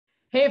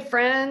Hey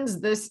friends,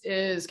 this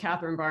is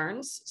Catherine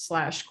Barnes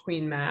 /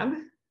 Queen Mab,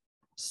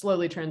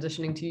 slowly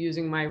transitioning to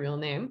using my real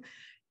name.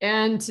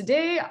 And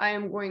today I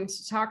am going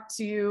to talk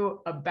to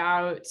you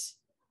about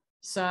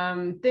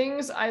some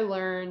things I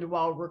learned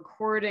while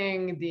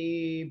recording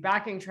the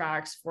backing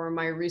tracks for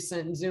my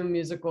recent Zoom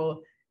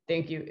musical,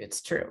 Thank You,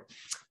 It's True.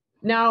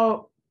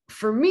 Now,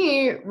 for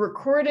me,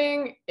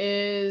 recording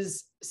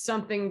is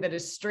something that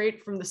is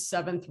straight from the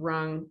seventh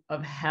rung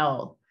of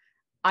hell.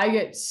 I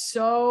get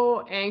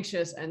so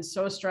anxious and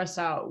so stressed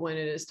out when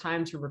it is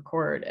time to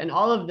record, and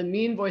all of the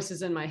mean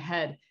voices in my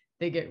head,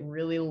 they get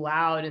really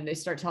loud and they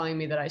start telling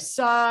me that I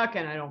suck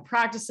and I don't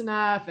practice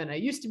enough and I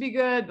used to be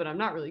good, but I'm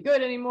not really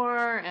good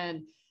anymore.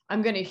 And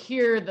I'm going to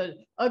hear the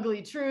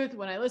ugly truth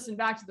when I listen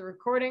back to the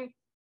recording.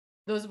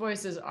 Those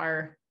voices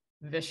are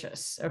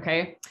vicious.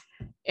 Okay.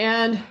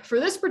 And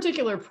for this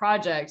particular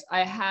project,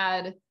 I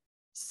had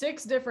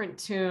 6 different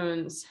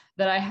tunes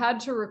that I had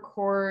to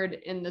record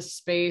in the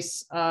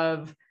space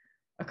of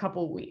a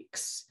couple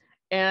weeks.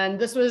 And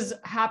this was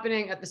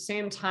happening at the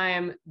same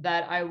time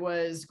that I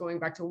was going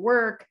back to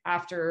work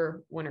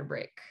after winter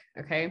break.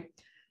 Okay.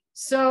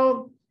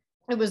 So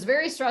it was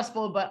very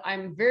stressful, but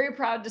I'm very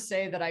proud to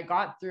say that I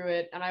got through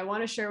it. And I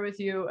want to share with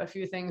you a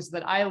few things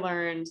that I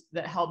learned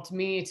that helped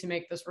me to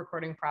make this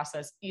recording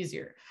process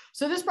easier.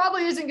 So this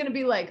probably isn't going to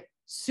be like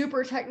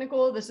super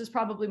technical. This is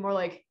probably more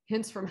like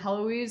hints from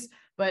Heloise,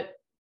 but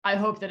I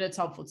hope that it's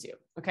helpful to you.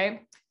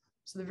 Okay.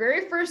 So the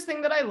very first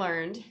thing that I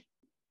learned,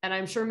 and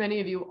I'm sure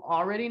many of you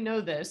already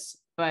know this,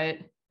 but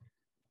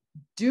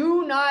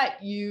do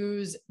not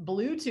use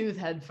Bluetooth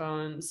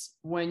headphones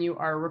when you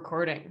are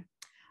recording.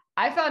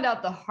 I found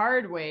out the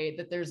hard way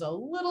that there's a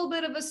little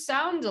bit of a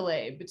sound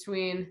delay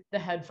between the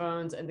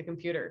headphones and the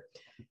computer.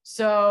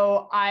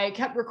 So I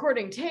kept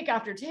recording take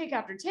after take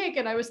after take.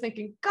 And I was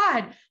thinking,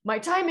 God, my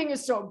timing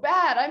is so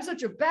bad. I'm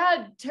such a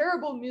bad,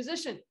 terrible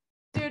musician.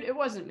 Dude, it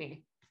wasn't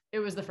me. It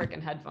was the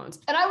freaking headphones.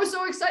 And I was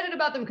so excited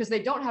about them because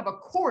they don't have a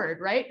cord,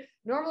 right?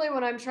 Normally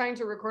when I'm trying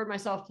to record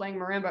myself playing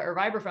marimba or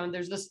vibraphone,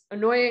 there's this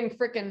annoying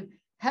freaking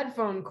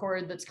headphone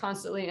cord that's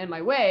constantly in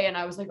my way. And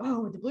I was like,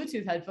 oh, with the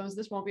Bluetooth headphones,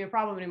 this won't be a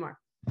problem anymore.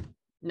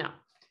 No,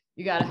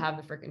 you got to have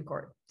the freaking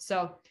cord.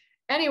 So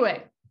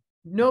anyway,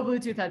 no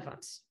Bluetooth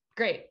headphones.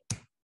 Great.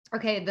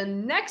 Okay. The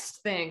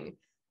next thing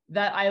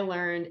that I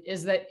learned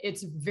is that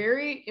it's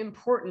very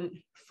important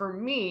for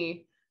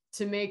me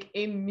to make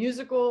a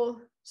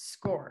musical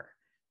score,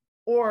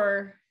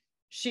 or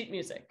sheet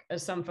music,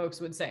 as some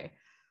folks would say.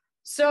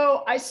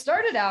 So I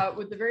started out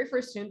with the very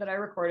first tune that I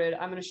recorded.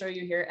 I'm going to show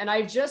you here. And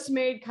I just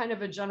made kind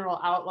of a general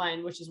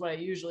outline, which is what I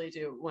usually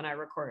do when I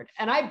record.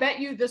 And I bet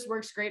you this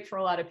works great for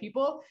a lot of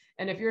people.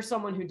 And if you're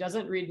someone who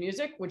doesn't read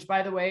music, which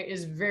by the way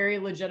is very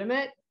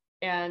legitimate,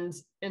 and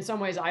in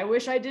some ways I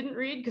wish I didn't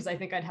read because I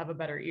think I'd have a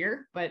better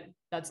ear, but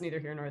that's neither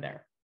here nor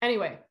there.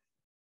 Anyway,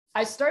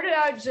 I started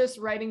out just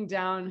writing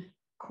down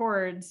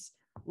chords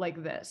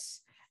like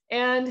this.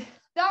 And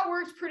that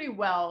worked pretty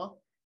well.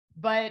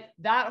 But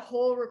that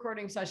whole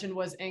recording session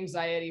was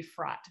anxiety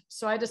fraught.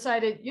 So I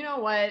decided, you know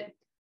what?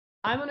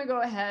 I'm going to go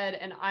ahead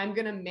and I'm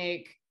going to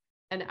make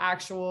an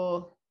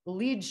actual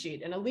lead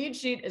sheet. And a lead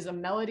sheet is a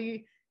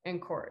melody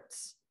and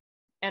chords.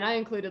 And I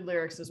included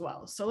lyrics as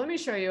well. So let me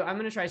show you. I'm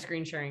going to try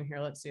screen sharing here.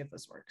 Let's see if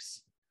this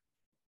works.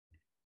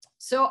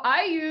 So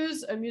I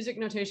use a music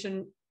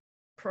notation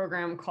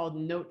program called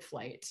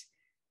Noteflight.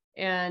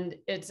 And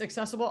it's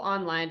accessible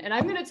online. And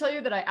I'm going to tell you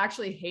that I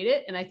actually hate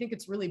it. And I think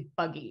it's really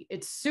buggy.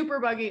 It's super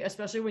buggy,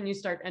 especially when you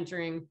start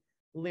entering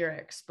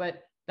lyrics.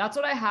 But that's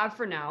what I have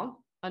for now.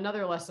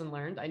 Another lesson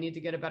learned. I need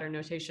to get a better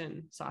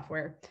notation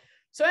software.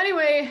 So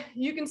anyway,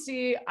 you can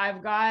see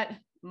I've got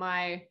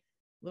my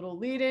little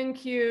lead-in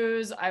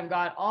cues. I've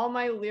got all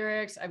my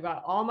lyrics. I've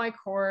got all my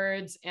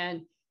chords.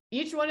 And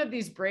each one of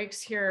these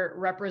breaks here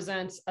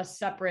represents a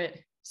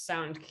separate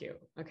sound cue.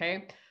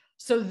 Okay.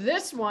 So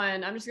this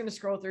one, I'm just going to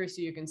scroll through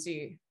so you can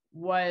see,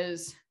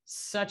 was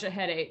such a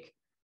headache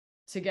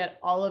to get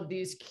all of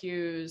these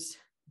cues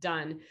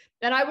done.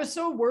 And I was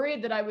so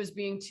worried that I was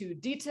being too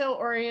detail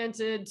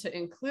oriented to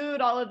include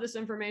all of this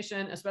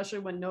information, especially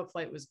when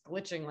Noteflight was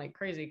glitching like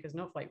crazy, because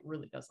Noteflight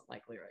really doesn't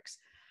like lyrics.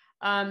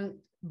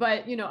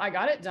 But, you know, I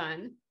got it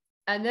done.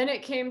 And then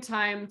it came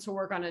time to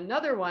work on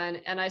another one.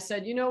 And I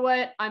said, you know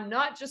what? I'm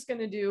not just going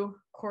to do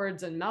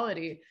chords and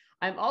melody.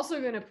 I'm also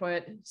going to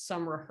put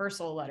some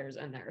rehearsal letters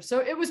in there.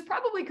 So it was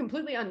probably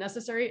completely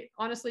unnecessary,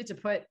 honestly, to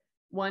put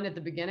one at the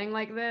beginning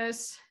like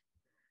this.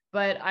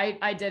 But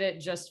I did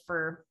it just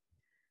for,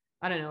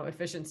 I don't know,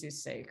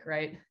 efficiency's sake,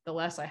 right? The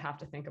less I have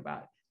to think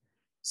about.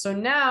 So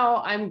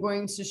now I'm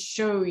going to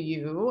show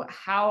you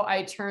how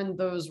I turn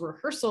those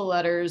rehearsal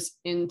letters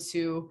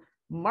into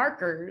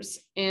markers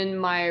in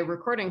my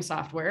recording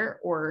software,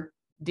 or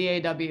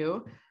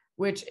DAW,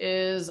 which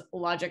is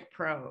Logic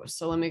Pro.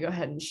 So let me go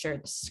ahead and share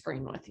the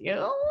screen with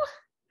you.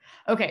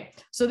 Okay,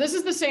 so this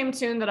is the same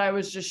tune that I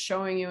was just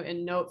showing you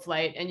in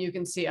Noteflight. And you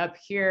can see up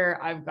here,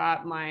 I've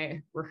got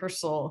my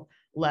rehearsal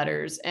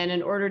letters. And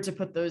in order to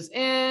put those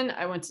in,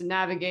 I went to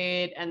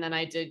navigate, and then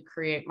I did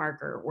create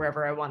marker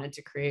wherever I wanted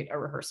to create a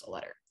rehearsal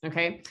letter.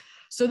 Okay,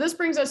 So this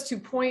brings us to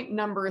point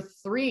number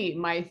 3,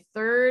 my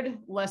third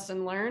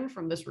lesson learned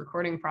from this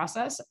recording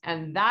process.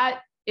 And that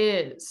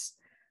is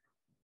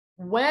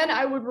when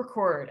I would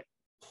record,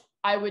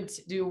 I would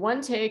do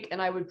one take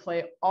and I would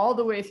play all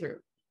the way through.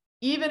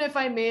 Even if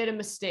I made a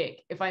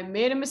mistake,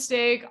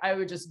 I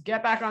would just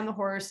get back on the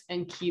horse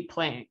and keep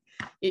playing.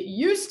 It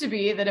used to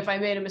be that if I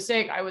made a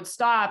mistake, I would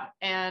stop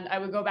and I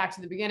would go back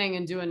to the beginning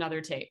and do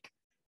another take.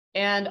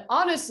 And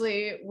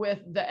honestly, with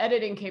the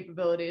editing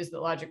capabilities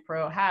that Logic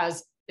Pro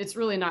has, it's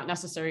really not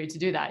necessary to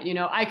do that. You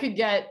know, I could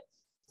get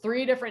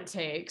 3 different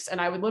takes and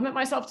I would limit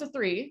myself to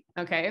 3.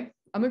 Okay.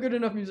 I'm a good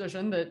enough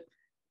musician that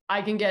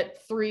I can get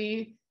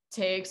 3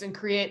 takes and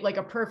create like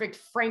a perfect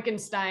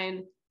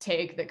Frankenstein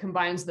take that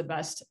combines the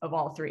best of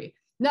all 3.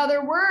 Now,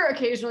 there were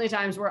occasionally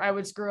times where I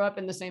would screw up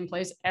in the same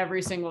place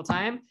every single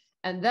time.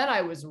 And then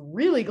I was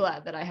really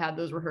glad that I had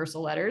those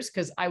rehearsal letters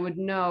because I would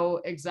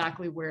know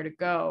exactly where to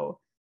go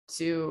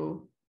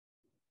to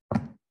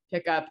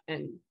pick up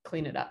and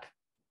clean it up.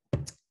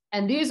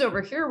 And these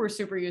over here were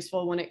super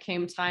useful when it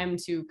came time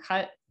to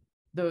cut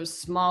those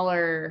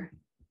smaller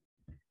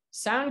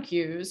sound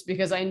cues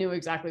because I knew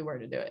exactly where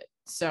to do it.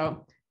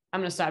 So I'm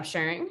going to stop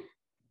sharing.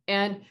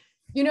 And,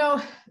 you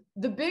know,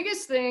 the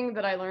biggest thing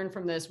that I learned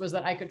from this was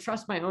that I could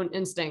trust my own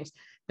instincts,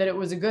 that it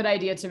was a good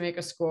idea to make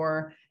a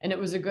score and it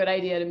was a good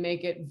idea to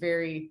make it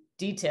very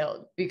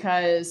detailed,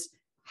 because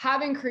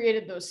having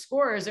created those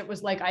scores, it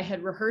was like I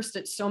had rehearsed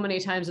it so many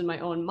times in my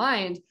own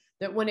mind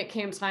that when it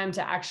came time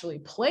to actually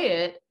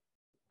play it,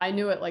 I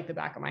knew it like the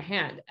back of my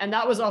hand. And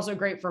that was also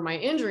great for my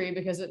injury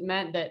because it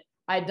meant that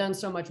I'd done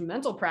so much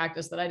mental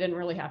practice that I didn't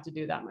really have to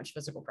do that much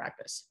physical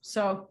practice.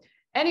 So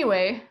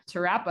anyway, to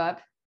wrap up,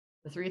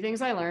 the 3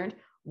 things I learned: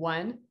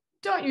 1,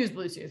 don't use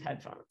Bluetooth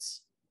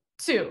headphones.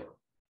 2,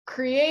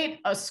 create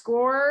a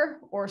score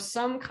or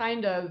some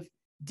kind of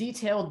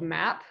detailed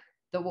map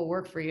that will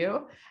work for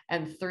you.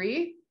 And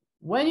 3,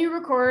 when you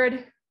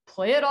record,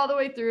 play it all the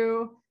way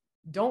through.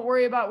 Don't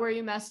worry about where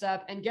you messed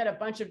up and get a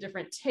bunch of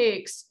different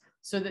takes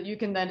so that you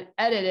can then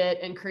edit it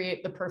and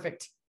create the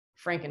perfect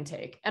Franken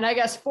take. And I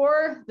guess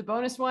 4, the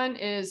bonus one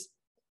is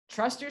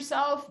trust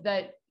yourself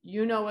that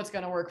you know what's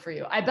going to work for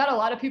you. I bet a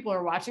lot of people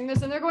are watching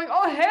this and they're going,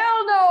 oh,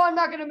 hell no, I'm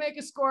not going to make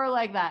a score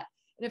like that.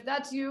 And if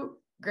that's you,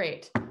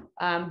 great.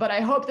 But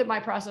I hope that my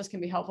process can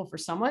be helpful for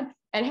someone.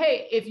 And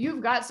hey, if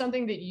you've got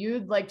something that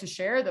you'd like to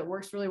share that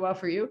works really well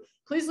for you,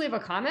 please leave a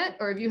comment.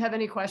 Or if you have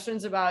any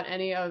questions about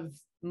any of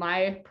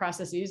my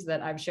processes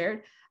that I've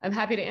shared, I'm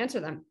happy to answer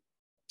them.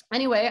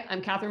 Anyway,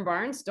 I'm Catherine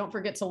Barnes. Don't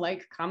forget to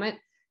like, comment,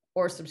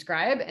 or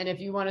subscribe. And if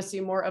you want to see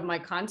more of my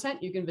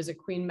content, you can visit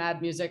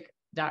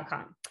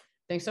queenmabmusic.com.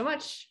 Thanks so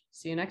much.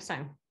 See you next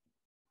time.